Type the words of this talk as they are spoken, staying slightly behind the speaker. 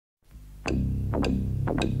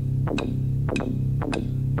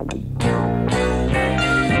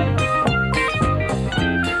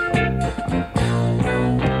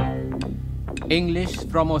English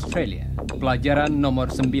from Australia, pelajaran nomor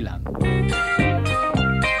 9.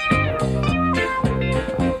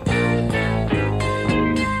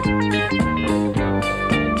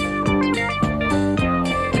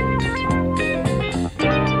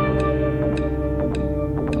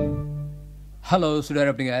 Halo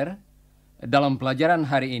saudara pendengar, dalam pelajaran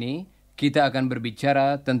hari ini kita akan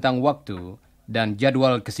berbicara tentang waktu dan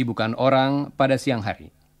jadwal kesibukan orang pada siang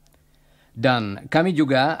hari. Dan kami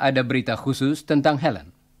juga ada berita khusus tentang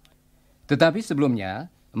Helen. Tetapi sebelumnya,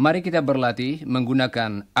 mari kita berlatih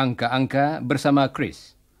menggunakan angka-angka bersama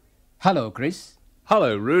Chris. Halo Chris.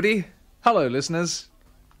 Hello Rudy. Hello listeners.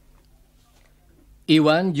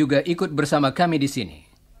 Iwan juga ikut bersama kami di sini.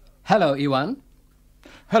 Halo Iwan.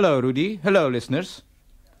 Hello Rudy. Hello listeners.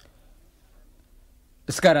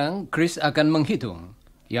 Sekarang Chris akan menghitung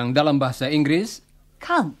yang dalam bahasa Inggris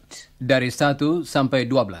count dari 1 sampai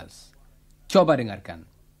 12. Coba dengarkan.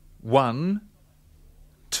 1,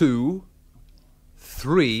 2,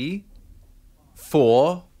 3,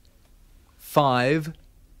 4, 5,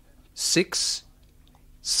 6,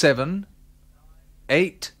 7,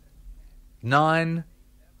 8, 9,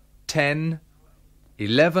 10,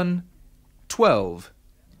 11, 12.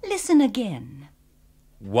 Listen again.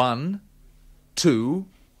 1, 2,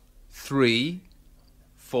 3,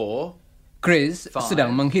 4, Chris 5,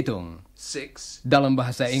 sedang menghitung. 6, Dalam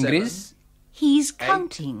bahasa Inggris, He's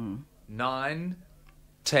counting. 9,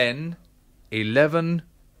 10, 11,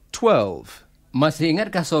 12. masih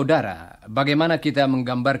ingatkah saudara bagaimana kita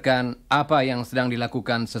menggambarkan apa yang sedang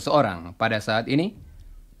dilakukan seseorang pada saat ini?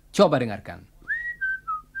 Coba dengarkan.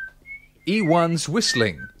 Ewan's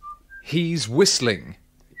whistling. He's whistling.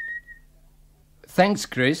 Thanks,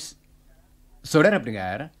 Chris. Saudara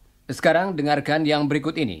pendengar, sekarang dengarkan yang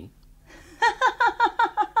berikut ini.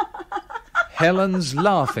 Helen's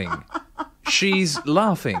laughing. She's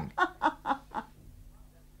laughing.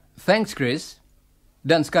 Thanks, Chris.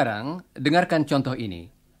 Dan sekarang, dengarkan contoh ini.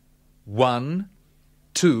 1,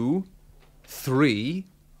 2, 3,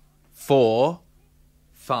 4,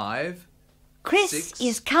 5, Chris 6,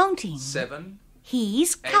 is counting. 7,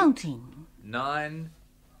 He's counting. 9,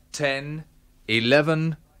 10,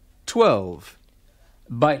 11, 12.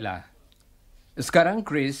 Baiklah. Sekarang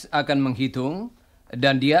Chris akan menghitung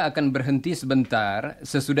dan dia akan berhenti sebentar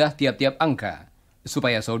sesudah tiap-tiap angka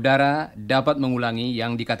supaya saudara dapat mengulangi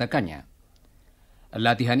yang dikatakannya.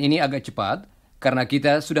 Latihan ini agak cepat karena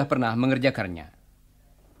kita sudah pernah mengerjakannya.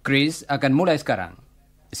 Chris akan mulai sekarang.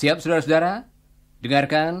 Siap saudara-saudara?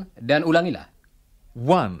 Dengarkan dan ulangilah.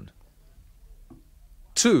 1,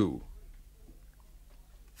 2,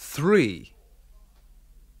 3,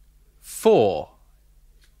 4,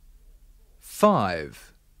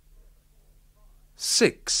 5, 6,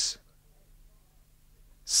 7,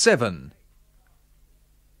 8,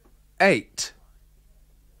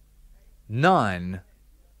 9,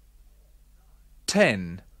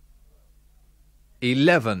 10,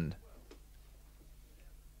 11,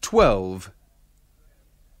 12.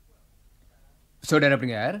 Saudara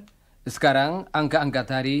pendengar, sekarang angka-angka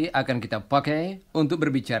tadi akan kita pakai untuk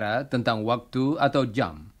berbicara tentang waktu atau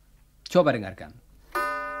jam. Coba dengarkan.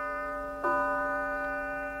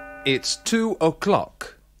 It's 2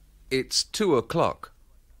 o'clock. It's 2 o'clock.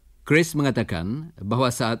 Chris mengatakan bahwa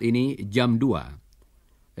saat ini jam 2.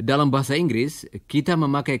 Dalam bahasa Inggris, kita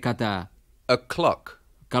memakai kata O'clock.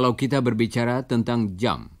 kalau kita berbicara tentang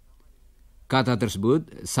jam. Kata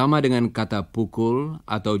tersebut sama dengan kata pukul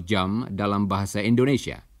atau jam dalam bahasa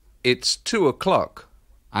Indonesia. It's 2 o'clock.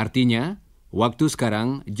 Artinya, waktu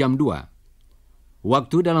sekarang jam 2.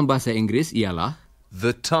 Waktu dalam bahasa Inggris ialah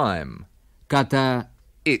The time. kata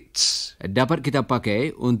It's. dapat kita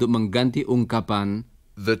pakai untuk mengganti ungkapan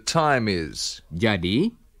The time is.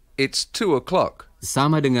 jadi It's 2 o'clock.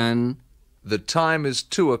 sama dengan. The time is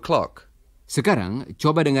 2 o'clock. Sekarang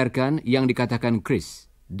coba dengarkan yang dikatakan Chris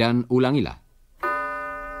dan ulangilah.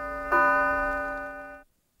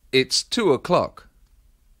 It's 2 o'clock.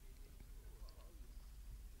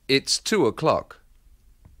 It's 2 o'clock.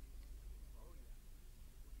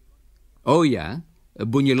 Oh ya,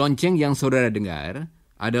 bunyi lonceng yang saudara dengar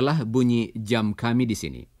adalah bunyi jam kami di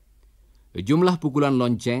sini. Jumlah pukulan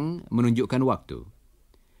lonceng menunjukkan waktu.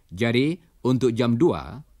 Jadi, untuk jam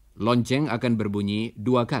 2, lonceng akan berbunyi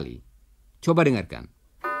 2 kali. Coba dengarkan.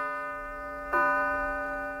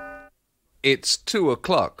 It's 2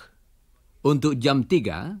 o'clock. Untuk jam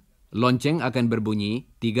 3, lonceng akan berbunyi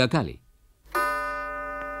 3 kali.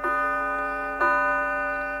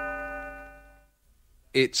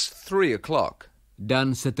 It's 3 o'clock.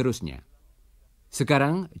 dan seterusnya.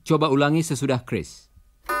 Sekarang, coba ulangi sesudah Chris.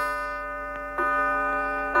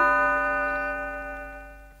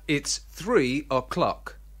 It's 3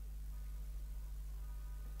 o'clock.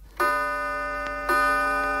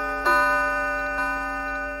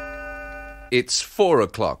 It's 4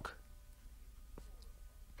 o'clock.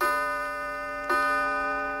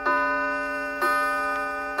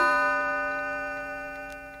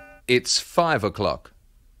 It's 5 o'clock.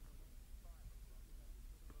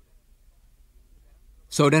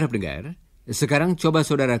 Saudara pendengar, sekarang coba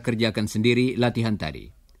saudara kerjakan sendiri latihan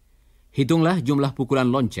tadi. Hitunglah jumlah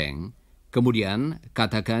pukulan lonceng, kemudian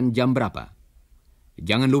katakan jam berapa.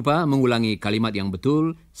 Jangan lupa mengulangi kalimat yang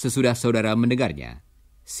betul sesudah saudara mendengarnya.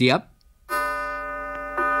 Siap?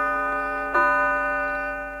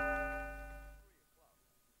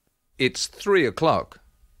 It's 3 o'clock.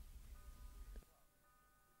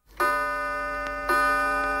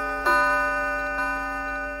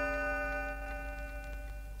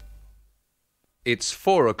 It's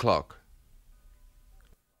 4 o'clock.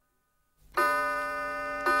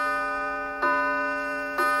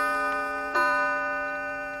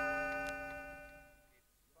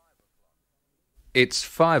 It's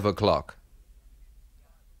 5 o'clock.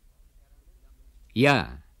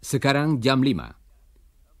 Ya, sekarang jam 5.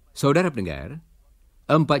 Saudara pendengar,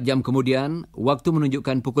 4 jam kemudian waktu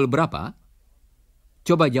menunjukkan pukul berapa?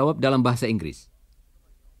 Coba jawab dalam bahasa Inggris.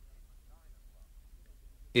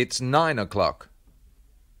 It's 9 o'clock.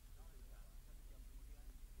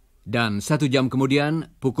 Dan 1 jam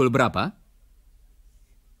kemudian pukul berapa?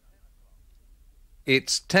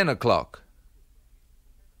 It's 10 o'clock.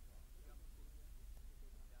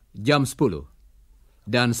 Jam 10.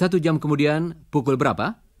 Dan 1 jam kemudian pukul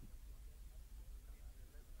berapa?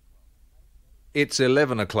 It's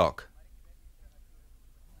 11 o'clock.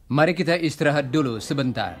 Mari kita istirahat dulu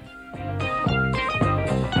sebentar.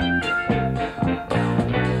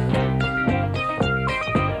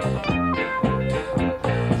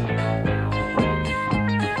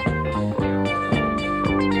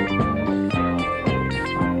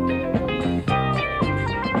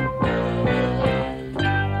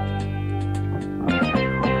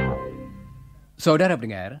 Saudara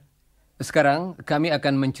pendengar, sekarang kami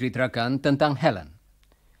akan menceritakan tentang Helen.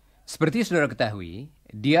 Seperti saudara ketahui,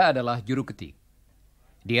 dia adalah juru ketik.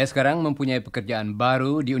 Dia sekarang mempunyai pekerjaan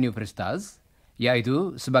baru di universitas,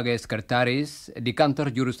 yaitu sebagai sekretaris di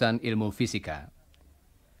kantor jurusan ilmu fisika.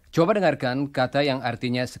 Coba dengarkan kata yang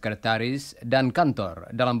artinya sekretaris dan kantor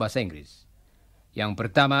dalam bahasa Inggris. Yang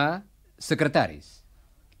pertama, sekretaris.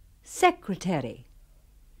 Secretary.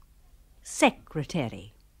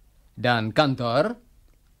 Secretary. Dan kantor,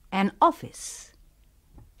 An office.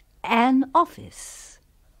 An office.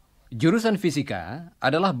 jurusan fisika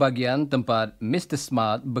adalah bagian tempat Mr.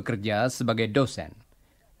 Smart bekerja sebagai dosen.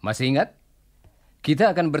 Masih ingat?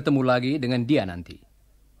 Kita akan bertemu lagi dengan dia nanti.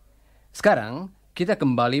 Sekarang, kita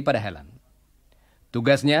kembali pada Helen.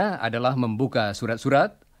 Tugasnya adalah membuka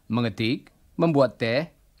surat-surat, mengetik, membuat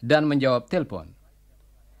teh, dan menjawab telepon.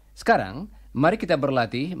 Sekarang, mari kita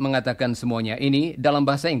berlatih mengatakan semuanya ini dalam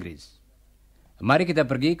bahasa Inggris. Mari kita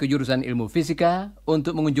pergi ke jurusan ilmu fisika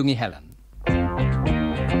untuk mengunjungi Helen.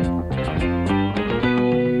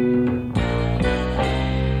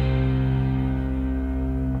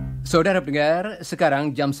 Saudara pendengar,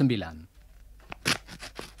 sekarang jam 9.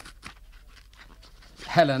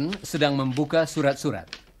 Helen sedang membuka surat-surat.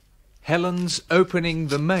 Helen's opening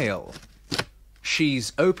the mail.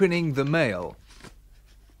 She's opening the mail.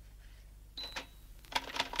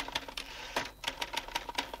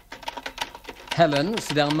 Helen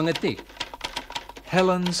sedang mengetik.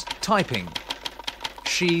 Helen's typing.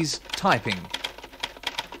 She's typing.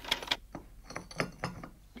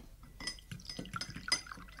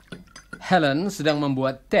 Helen sedang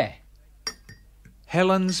membuat teh.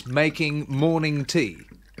 Helen's making morning tea.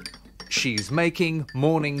 She's making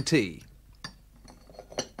morning tea.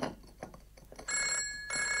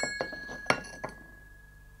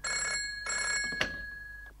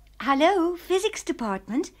 Hello, physics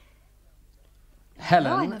department.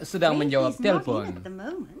 Helen sedang menjawab telepon. At the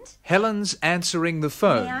moment. Helen's answering the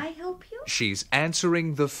phone. May I help you? She's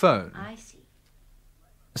answering the phone. I see.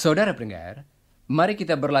 Saudara pendengar, mari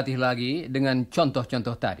kita berlatih lagi dengan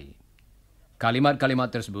contoh-contoh tadi.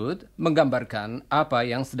 Kalimat-kalimat tersebut menggambarkan apa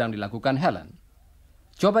yang sedang dilakukan Helen.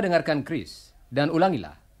 Coba dengarkan Chris dan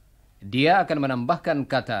ulangilah. Dia akan menambahkan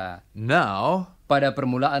kata Now, pada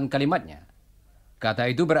permulaan kalimatnya. Kata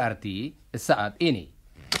itu berarti saat ini.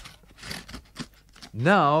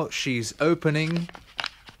 now she's opening.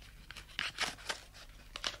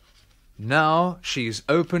 Now she's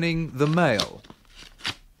opening the mail.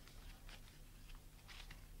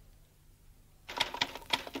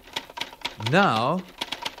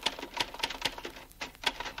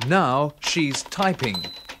 Now she's typing.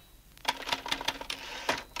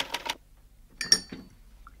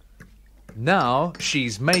 Now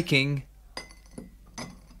she's making.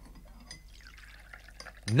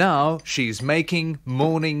 Now she's making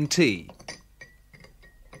morning tea.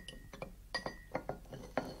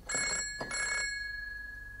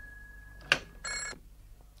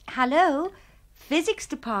 Hello, physics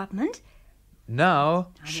department. Now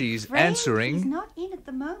I'm she's afraid He's answering. not in at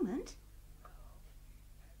the moment.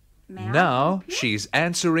 May I Now help you? she's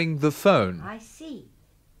answering the phone. I see.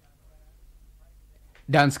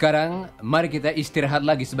 Dan sekarang, mari kita istirahat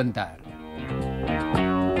lagi sebentar.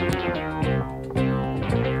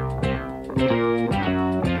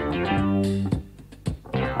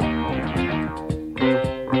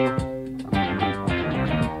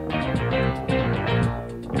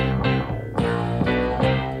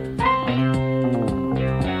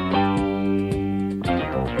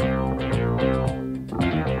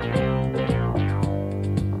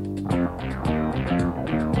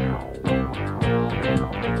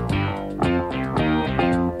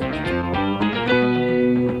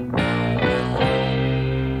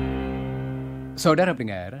 Saudara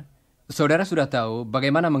pendengar, saudara sudah tahu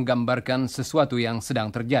bagaimana menggambarkan sesuatu yang sedang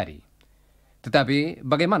terjadi. Tetapi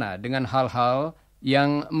bagaimana dengan hal-hal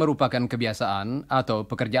yang merupakan kebiasaan atau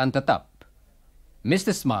pekerjaan tetap?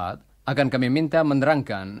 Mr. Smart akan kami minta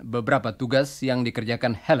menerangkan beberapa tugas yang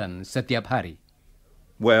dikerjakan Helen setiap hari.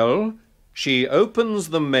 Well, she opens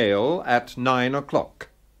the mail at 9 o'clock.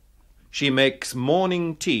 She makes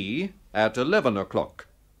morning tea at 11 o'clock.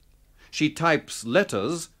 She types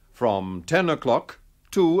letters from 10 o'clock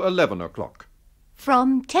to 11 o'clock.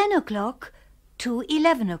 From 10 o'clock to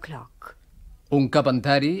 11 o'clock. Ungkapan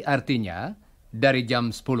tadi artinya dari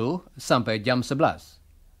jam 10 sampai jam 11.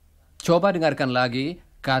 Coba dengarkan lagi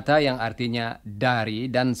kata yang artinya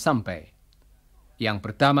dari dan sampai. Yang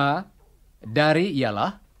pertama, dari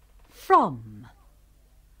ialah From.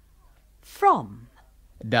 From.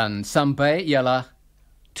 dan sampai ialah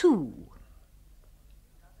To.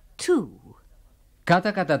 To.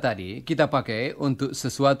 kata-kata tadi kita pakai untuk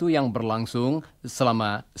sesuatu yang berlangsung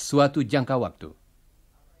selama suatu jangka waktu.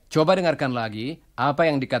 Coba dengarkan lagi apa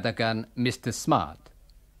yang dikatakan Mr. Smart.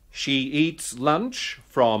 She eats lunch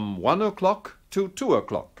from 1 o'clock to 2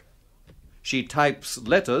 o'clock. She types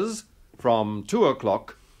letters from 2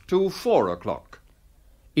 o'clock to 4 o'clock.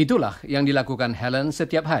 Itulah yang dilakukan Helen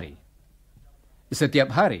setiap hari.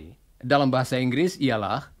 Setiap hari dalam bahasa Inggris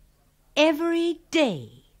ialah. Every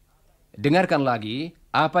day. Dengarkan lagi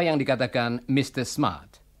apa yang dikatakan Mr.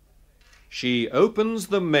 Smart. She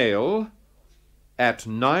opens the mail at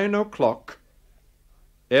 9 o'clock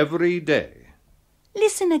every day.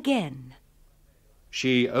 Listen again.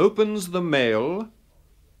 She opens the mail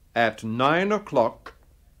at 9 o'clock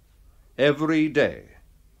every day.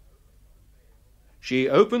 She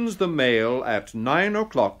opens the mail at 9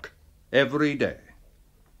 o'clock every day.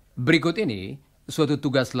 Berikut ini suatu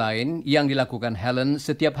tugas lain yang dilakukan Helen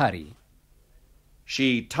setiap hari.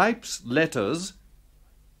 She types letters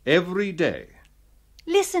every day.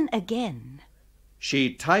 Listen again.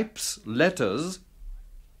 She types letters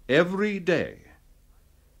every day.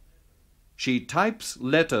 She types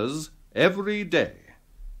letters every day.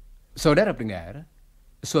 Saudara pendengar,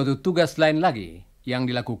 suatu tugas lain lagi yang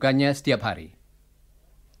dilakukannya setiap hari.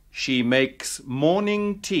 She makes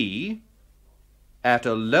morning tea at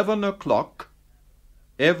 11 o'clock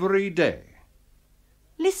every day.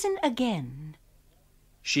 Listen again.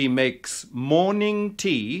 She makes morning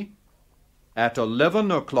tea at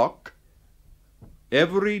 11 o'clock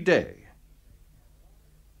every day.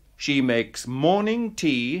 She makes morning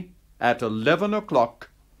tea at 11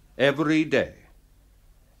 o'clock every day.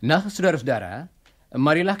 Nah, saudara-saudara,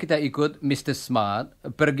 marilah kita ikut Mr. Smart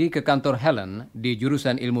pergi ke kantor Helen di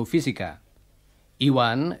jurusan ilmu fisika.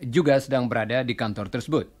 Iwan juga sedang berada di kantor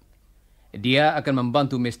tersebut. Dia akan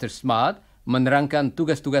membantu Mr. Smart menerangkan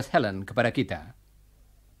tugas-tugas Helen kepada kita.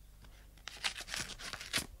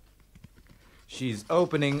 She's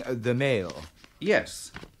opening the mail. Yes,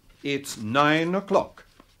 it's 9 o'clock.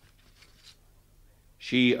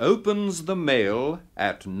 She opens the mail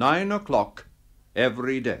at 9 o'clock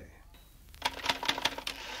every day.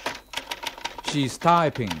 She's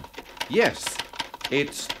typing. Yes,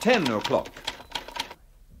 it's 10 o'clock.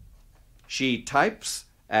 She types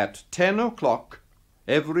at 10 o'clock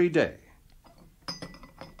every day.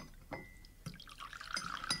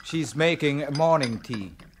 She's making morning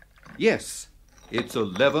tea. Yes, it's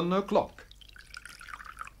 11 o'clock.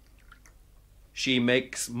 She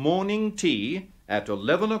makes morning tea at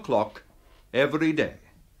 11 o'clock every day.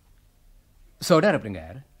 Saudara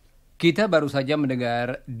pendengar, Kita baru saja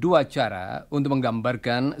mendengar dua cara untuk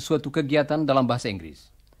menggambarkan suatu kegiatan dalam bahasa Inggris.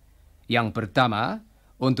 Yang pertama,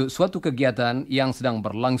 untuk suatu kegiatan yang sedang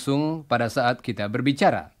berlangsung pada saat kita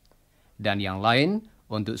berbicara. Dan yang lain,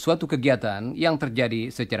 untuk suatu kegiatan yang terjadi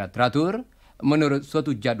secara teratur menurut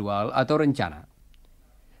suatu jadwal atau rencana.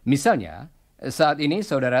 Misalnya, saat ini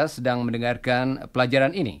saudara sedang mendengarkan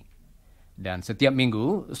pelajaran ini. Dan setiap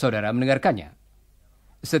minggu saudara mendengarkannya.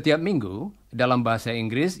 Setiap minggu dalam bahasa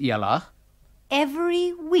Inggris ialah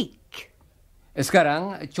Every week.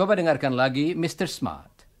 Sekarang coba dengarkan lagi Mr.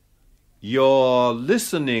 Smart. You're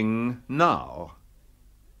listening now.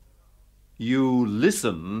 You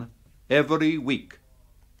listen every week.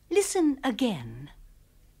 Listen again.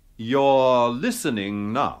 You're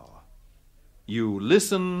listening now. You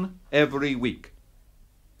listen every week.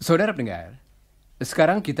 Saudara pendengar,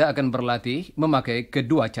 sekarang kita akan berlatih memakai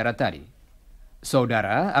kedua cara tadi.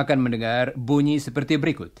 Saudara akan mendengar bunyi seperti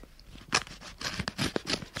berikut.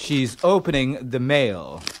 She's opening the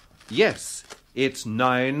mail. Yes, it's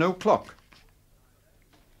 9 o'clock.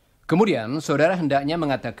 Kemudian saudara hendaknya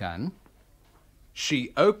mengatakan, She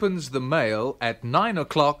opens the mail at 9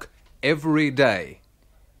 o'clock every day.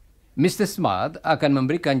 Mr. Smart akan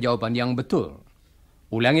memberikan jawaban yang betul.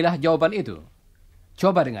 Ulangilah jawaban itu.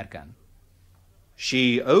 Coba dengarkan.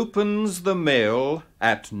 She opens the mail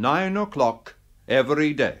at 9 o'clock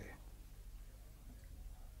every day.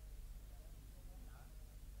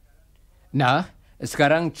 Nah,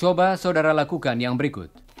 sekarang coba saudara lakukan yang berikut.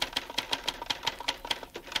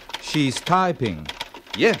 She's typing.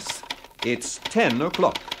 Yes, it's 10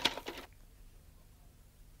 o'clock.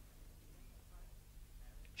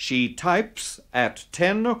 She types at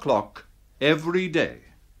 10 o'clock every day.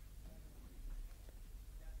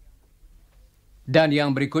 Dan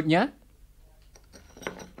yang berikutnya,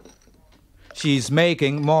 She's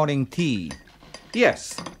making morning tea.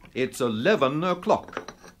 Yes, it's 11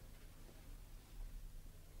 o'clock.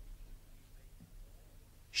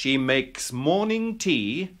 She makes morning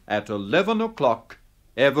tea at 11 o'clock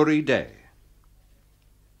every day.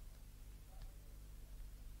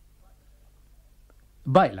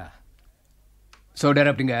 baiklah.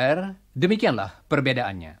 Saudara pendengar, demikianlah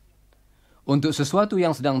perbedaannya. Untuk sesuatu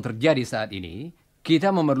yang sedang terjadi saat ini,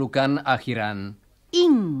 kita memerlukan akhiran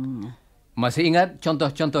ing. Masih ingat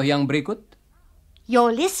contoh-contoh yang berikut?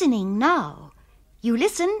 You're listening now. You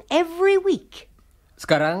listen every week.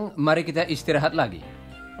 Sekarang, mari kita istirahat lagi.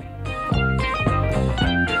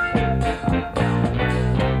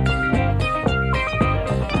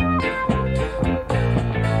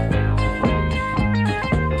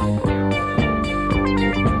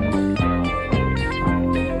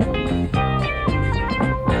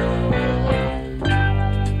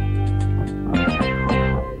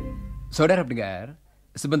 Saudara pendengar,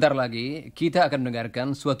 sebentar lagi kita akan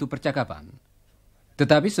mendengarkan suatu percakapan.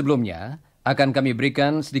 Tetapi sebelumnya, akan kami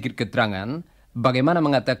berikan sedikit keterangan bagaimana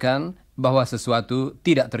mengatakan bahwa sesuatu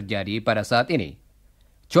tidak terjadi pada saat ini.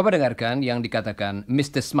 Coba dengarkan yang dikatakan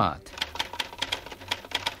Mr. Smart.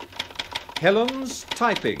 Helen's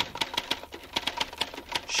typing.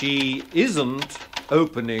 She isn't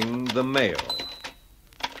opening the mail.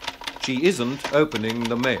 She isn't opening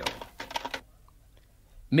the mail.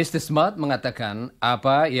 Mr. Smart mengatakan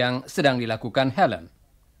apa yang sedang dilakukan Helen.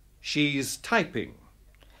 She's typing.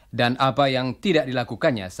 Dan apa yang tidak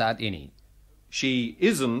dilakukannya saat ini. She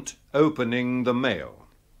isn't opening the mail.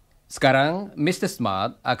 Sekarang, Mr.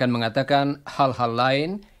 Smart akan mengatakan hal-hal lain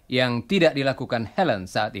yang tidak dilakukan Helen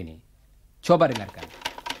saat ini. Coba dengarkan.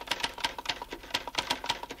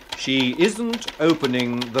 She isn't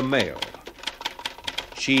opening the mail.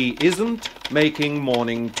 She isn't making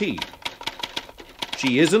morning tea.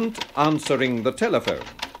 She isn't answering the telephone.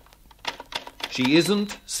 She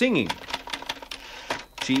isn't singing.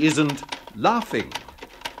 She isn't laughing.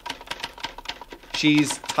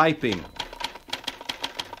 She's typing.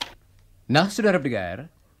 Nah, saudara pendengar,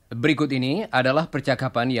 berikut ini adalah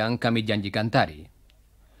percakapan yang kami janjikan tadi.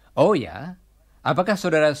 Oh ya, apakah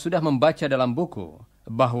saudara sudah membaca dalam buku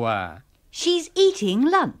bahwa She's eating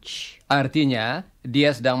lunch. artinya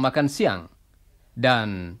dia sedang makan siang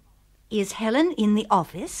dan Is Helen in the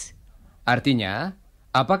office? artinya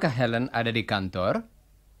apakah Helen ada di kantor?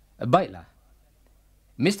 Baiklah.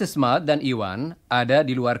 Mr. Smart dan Iwan ada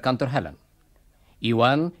di luar kantor Helen.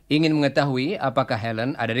 Iwan ingin mengetahui apakah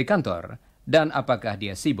Helen ada di kantor dan apakah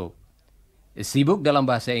dia sibuk. Sibuk dalam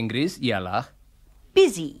bahasa Inggris ialah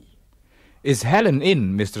Busy. Is Helen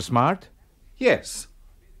in, Mr. Smart? Yes.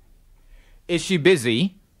 Is she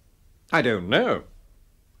busy? I don't know.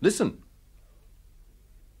 Listen.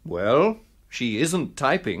 Well, she isn't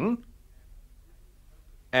typing.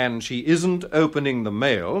 And she isn't opening the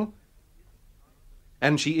mail.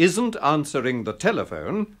 and she isn't answering the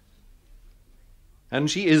telephone, and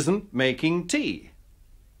she isn't making tea.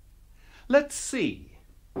 Let's see.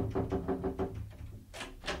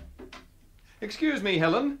 Excuse me,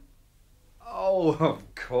 Helen. Oh, of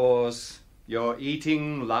course. You're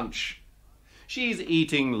eating lunch. She's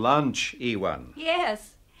eating lunch, Iwan.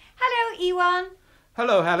 Yes. Hello, Iwan.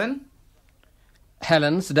 Hello, Helen.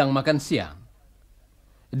 Helen sedang makan siang.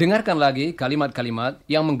 Dengarkan lagi kalimat-kalimat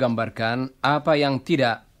yang menggambarkan apa yang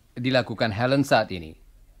tidak dilakukan Helen saat ini.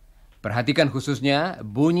 Perhatikan khususnya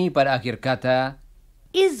bunyi pada akhir kata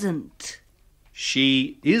Isn't.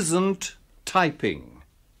 She isn't typing.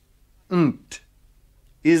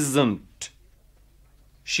 Isn't.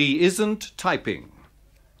 She isn't typing.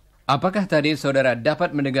 Apakah tadi saudara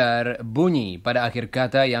dapat mendengar bunyi pada akhir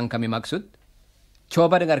kata yang kami maksud?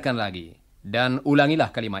 Coba dengarkan lagi dan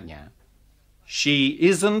ulangilah kalimatnya. She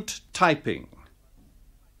isn't typing.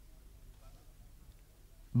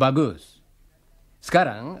 Bagus.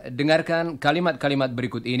 Sekarang dengarkan kalimat-kalimat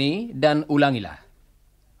berikut ini dan ulangilah.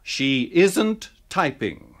 She isn't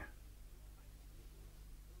typing.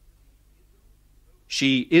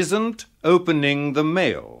 She isn't opening the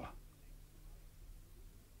mail.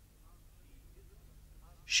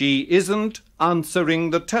 She isn't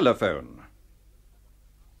answering the telephone.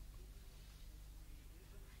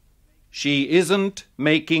 She isn't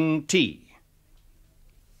making tea.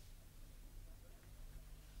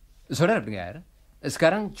 Saudara pendengar,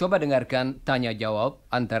 sekarang coba dengarkan tanya jawab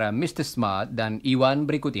antara Mr. Smart dan Iwan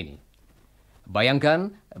berikut ini.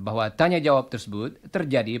 Bayangkan bahwa tanya jawab tersebut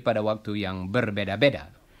terjadi pada waktu yang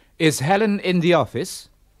berbeda-beda. Is Helen in the office?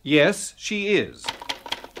 Yes, she is.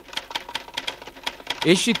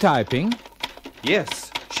 Is she typing? Yes,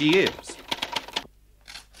 she is.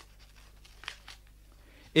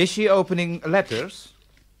 Is she opening letters?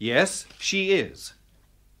 Yes, she is.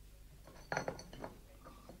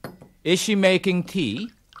 Is she making tea?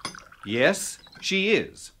 Yes, she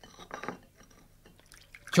is.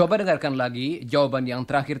 Coba dengarkan lagi jawaban yang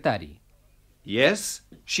terakhir tadi. Yes,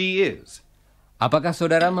 she is. Apakah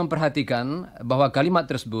saudara memperhatikan bahwa kalimat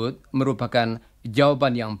tersebut merupakan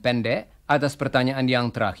jawaban yang pendek atas pertanyaan yang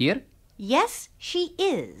terakhir? Yes, she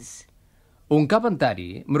is. Ungkapan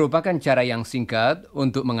tadi merupakan cara yang singkat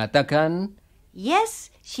untuk mengatakan, Yes,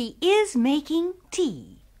 she is making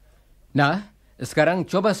tea. nah, sekarang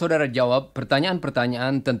coba saudara jawab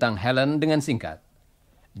pertanyaan-pertanyaan tentang Helen dengan singkat.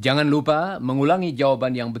 Jangan lupa mengulangi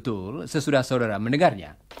jawaban yang betul sesudah saudara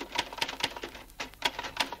mendengarnya.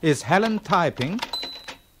 Is Helen typing?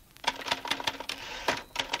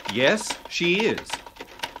 Yes, she is.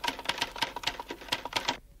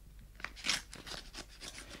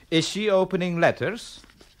 Is she opening letters?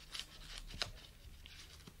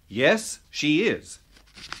 Yes, she is.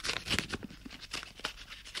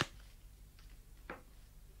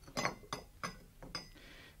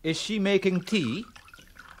 Is she making tea?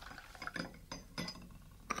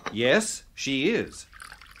 Yes, she is.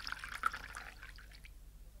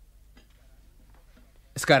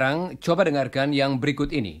 Sekarang coba dengarkan yang berikut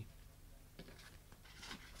ini.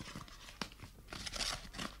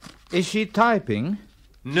 Is she typing?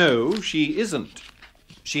 No, she isn't.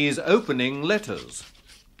 She's opening letters.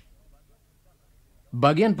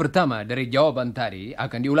 Bagian pertama dari jawaban tadi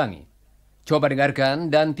akan diulangi. Coba dengarkan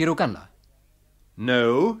dan tirukanlah.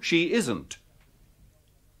 No, she isn't.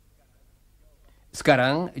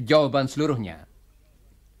 Sekarang jawaban seluruhnya.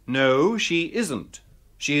 No, she isn't.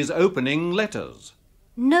 She's opening letters.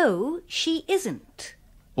 No, she isn't.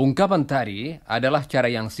 Ungkapan tadi adalah cara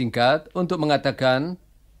yang singkat untuk mengatakan,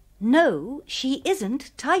 No, she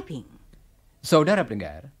isn't typing. saudara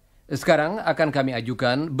pendengar, sekarang akan kami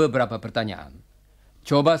ajukan beberapa pertanyaan.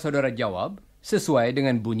 Coba saudara jawab sesuai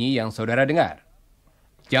dengan bunyi yang saudara dengar.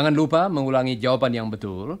 Jangan lupa mengulangi jawaban yang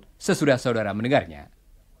betul sesudah saudara mendengarnya.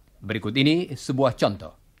 Berikut ini sebuah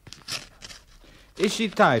contoh. Is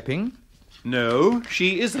she typing? No,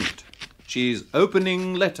 she isn't. She's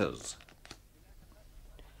opening letters.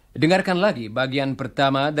 Dengarkan lagi bagian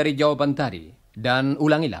pertama dari jawaban tadi dan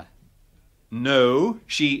ulangilah. No,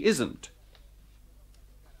 she isn't.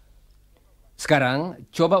 Sekarang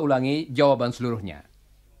coba ulangi jawaban seluruhnya.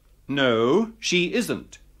 No, she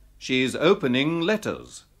isn't. She's opening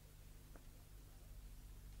letters.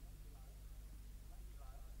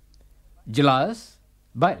 Jelas?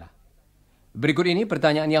 Baiklah. Berikut ini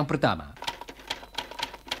pertanyaan yang pertama.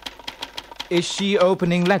 Is she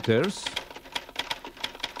opening letters?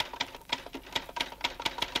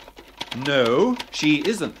 No, she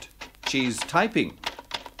isn't. She's typing.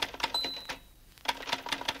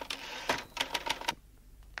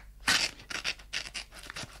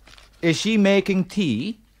 Is she making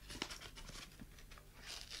tea?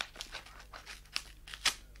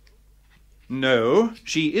 No,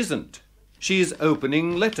 she isn't. She's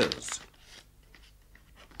opening letters.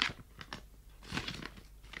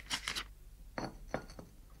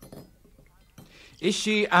 Is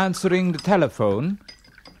she answering the telephone?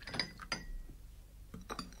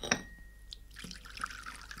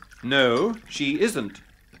 No, she isn't.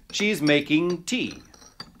 She's making tea.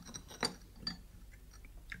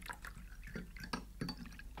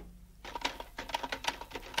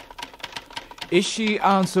 Is she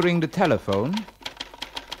answering the telephone?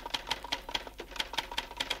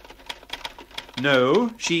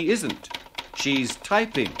 No, she isn't. She's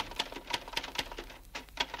typing.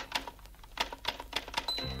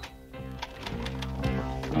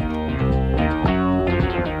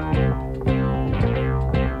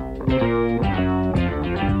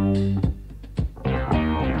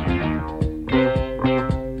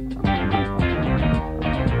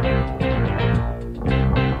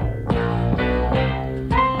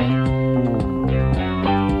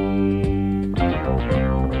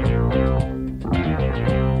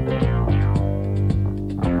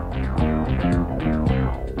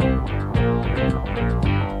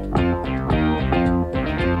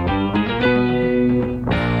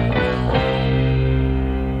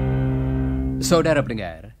 Saudara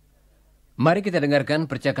pendengar, mari kita dengarkan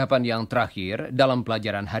percakapan yang terakhir dalam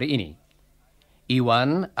pelajaran hari ini.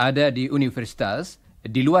 Iwan ada di universitas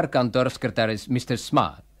di luar kantor sekretaris Mr.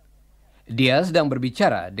 Smart. Dia sedang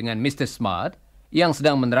berbicara dengan Mr. Smart yang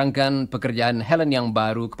sedang menerangkan pekerjaan Helen yang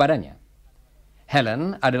baru kepadanya.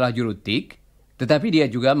 Helen adalah juru tik, tetapi dia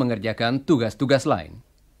juga mengerjakan tugas-tugas lain.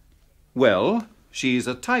 Well, she's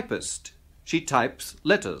a typist. She types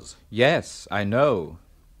letters. Yes, I know.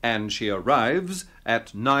 And she arrives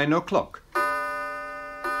at 9 o'clock.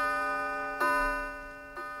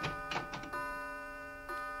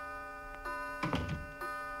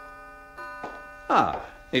 Ah,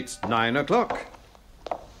 it's 9 o'clock.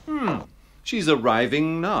 She's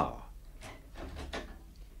arriving now.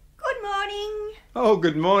 Good morning. Oh,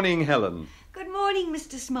 good morning, Helen. Good morning,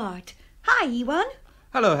 Mr. Smart. Hi, Iwan.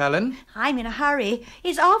 Hello, Helen. I'm in a hurry.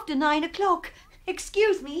 It's after 9 o'clock.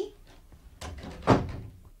 Excuse me.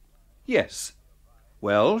 Yes.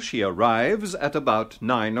 Well, she arrives at about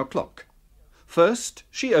 9 o'clock. First,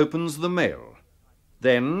 she opens the mail.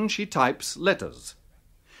 Then she types letters.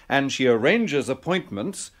 And she arranges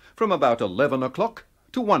appointments from about 11 o'clock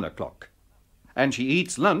to 1 o'clock. And she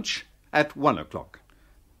eats lunch at 1 o'clock.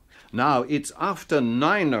 Now, it's after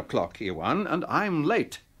 9 o'clock, Iwan, and I'm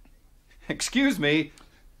late. Excuse me.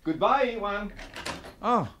 Goodbye, Iwan.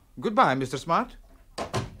 Oh, goodbye, Mr. Smart.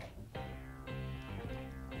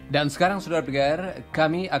 Dan sekarang saudara pendengar,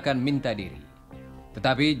 kami akan minta diri.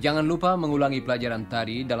 Tetapi jangan lupa mengulangi pelajaran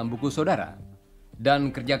tadi dalam buku saudara.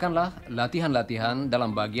 Dan kerjakanlah latihan-latihan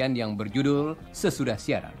dalam bagian yang berjudul sesudah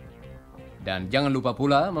siaran. Dan jangan lupa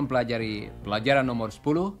pula mempelajari pelajaran nomor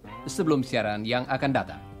 10 sebelum siaran yang akan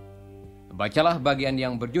datang. Bacalah bagian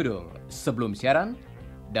yang berjudul sebelum siaran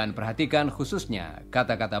dan perhatikan khususnya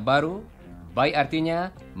kata-kata baru, baik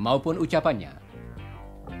artinya maupun ucapannya.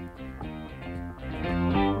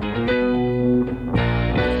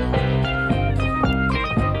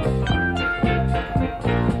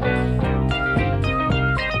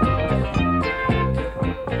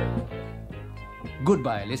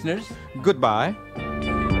 Goodbye, listeners. Goodbye.